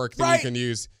teamwork thing you can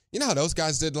use. You know how those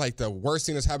guys did the worst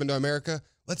thing that's happened to America?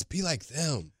 Let's be like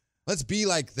them. Let's be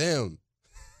like them.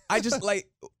 I just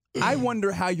I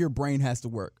wonder how your brain has to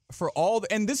work for all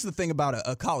and this is the thing about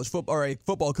a college football or a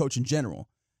football coach in general.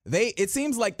 It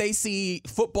seems like they see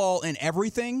football in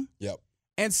everything. Yep.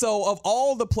 And so of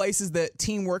all the places that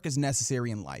teamwork is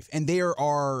necessary in life, and there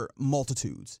are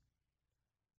multitudes,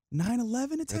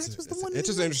 9/11 attacks was the one. It's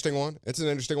just an interesting one. It's an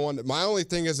interesting one. My only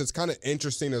thing is it's kind of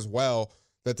interesting as well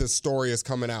that this story is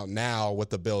coming out now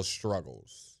with the Bills'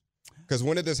 struggles. Because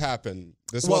when did this happen?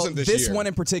 Wasn't this year. This one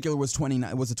in particular was a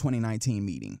 2019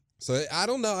 meeting. So I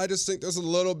don't know. I just think there's a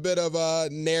little bit of a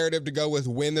narrative to go with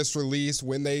when this released,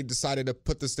 when they decided to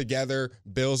put this together.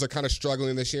 Bills are kind of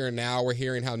struggling this year, and now we're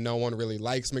hearing how no one really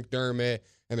likes McDermott,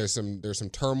 and there's some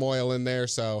turmoil in there.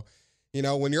 So,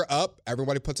 when you're up,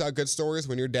 everybody puts out good stories.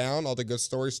 When you're down, all the good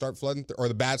stories start flooding or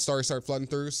the bad stories start flooding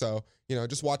through. So,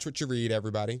 just watch what you read,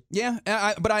 everybody. Yeah,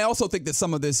 but I also think that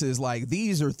some of this is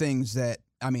these are things that,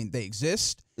 they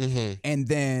exist. Mm-hmm.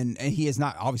 And he's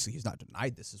not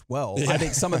denied this as well. Yeah. I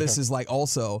think some of this is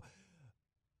also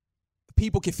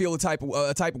people can feel a type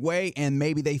of way, and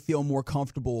maybe they feel more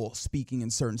comfortable speaking in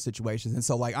certain situations. And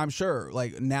so, I'm sure,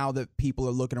 now that people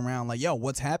are looking around, yo,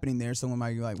 what's happening there? Someone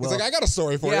might be well, I got a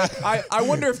story for you. I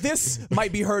wonder if this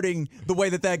might be hurting the way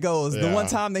that goes. Yeah. The one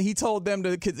time that he told them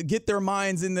to get their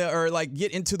minds in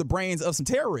get into the brains of some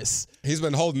terrorists. He's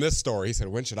been holding this story. He said,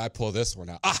 when should I pull this one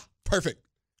out? Perfect.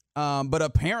 But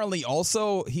apparently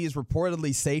also he is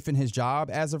reportedly safe in his job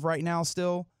as of right now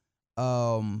still.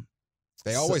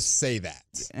 They always say that.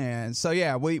 And so,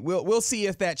 yeah, we'll see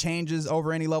if that changes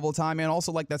over any level of time. And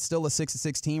also, that's still a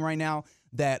 6-6 team right now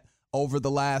that over the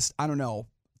last,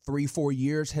 3-4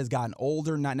 years has gotten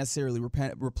older, not necessarily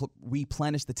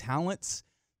replenished the talents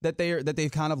that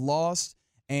they've kind of lost.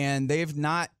 And they've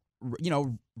not,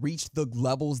 reached the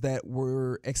levels that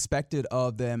were expected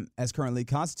of them as currently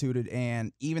constituted.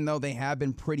 And even though they have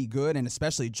been pretty good, and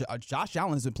especially Josh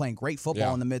Allen has been playing great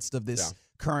football in the midst of this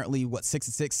currently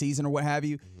 6-6 season or what have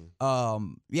you.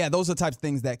 Mm-hmm. Those are the types of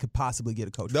things that could possibly get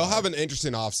a coach. They'll have an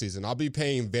interesting offseason. I'll be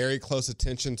paying very close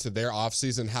attention to their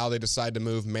offseason, how they decide to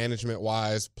move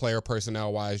management-wise, player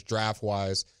personnel-wise,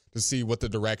 draft-wise, to see what the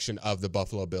direction of the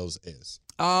Buffalo Bills is.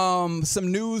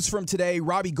 Some news from today.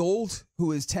 Robbie Gould,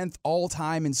 who is 10th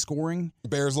all-time in scoring.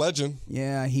 Bears legend.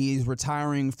 Yeah, he's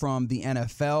retiring from the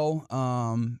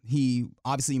NFL. He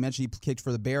obviously, you mentioned he kicked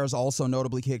for the Bears, also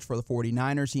notably kicked for the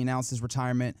 49ers. He announced his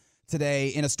retirement today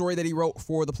in a story that he wrote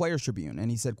for the Players Tribune. And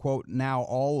he said, quote, "Now,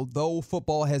 although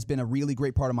football has been a really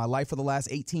great part of my life for the last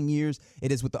 18 years,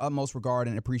 it is with the utmost regard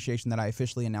and appreciation that I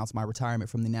officially announced my retirement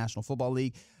from the National Football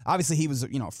League." Obviously, he was,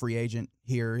 a free agent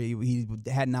here. He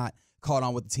had not caught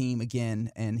on with the team again,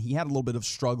 and he had a little bit of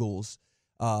struggles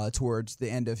towards the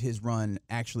end of his run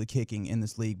actually kicking in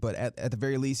this league. But at the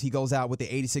very least, he goes out with the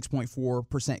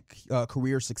 86.4%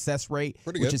 career success rate,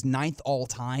 which is 9th all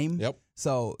time. Yep.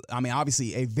 So, I mean,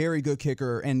 obviously a very good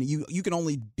kicker, and you can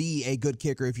only be a good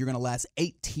kicker if you're going to last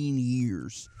 18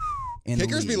 years in the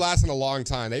Kickers league. be lasting a long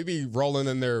time. They be rolling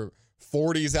in their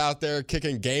 40s out there,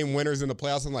 kicking game winners in the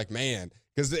playoffs. I'm like, man,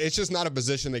 because it's just not a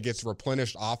position that gets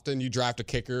replenished often. You draft a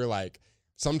kicker, like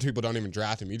some people don't even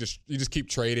draft him. You just keep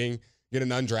trading. Get an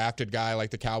undrafted guy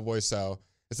like the Cowboys. So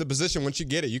it's a position, once you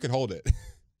get it, you can hold it.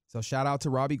 So shout out to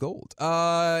Robbie Gould.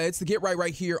 It's the Get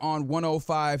Right here on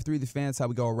 105.3 The Fans, how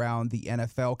we go around the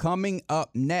NFL. Coming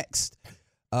up next,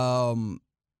 now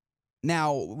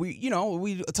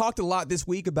we talked a lot this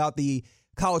week about the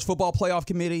College Football Playoff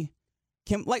Committee.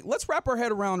 Let's wrap our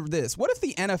head around this. What if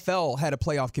the NFL had a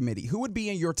playoff committee? Who would be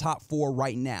in your top 4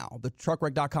 right now? The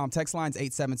truckwreck.com text lines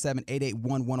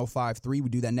 877-881-1053. We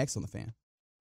do that next on The Fan.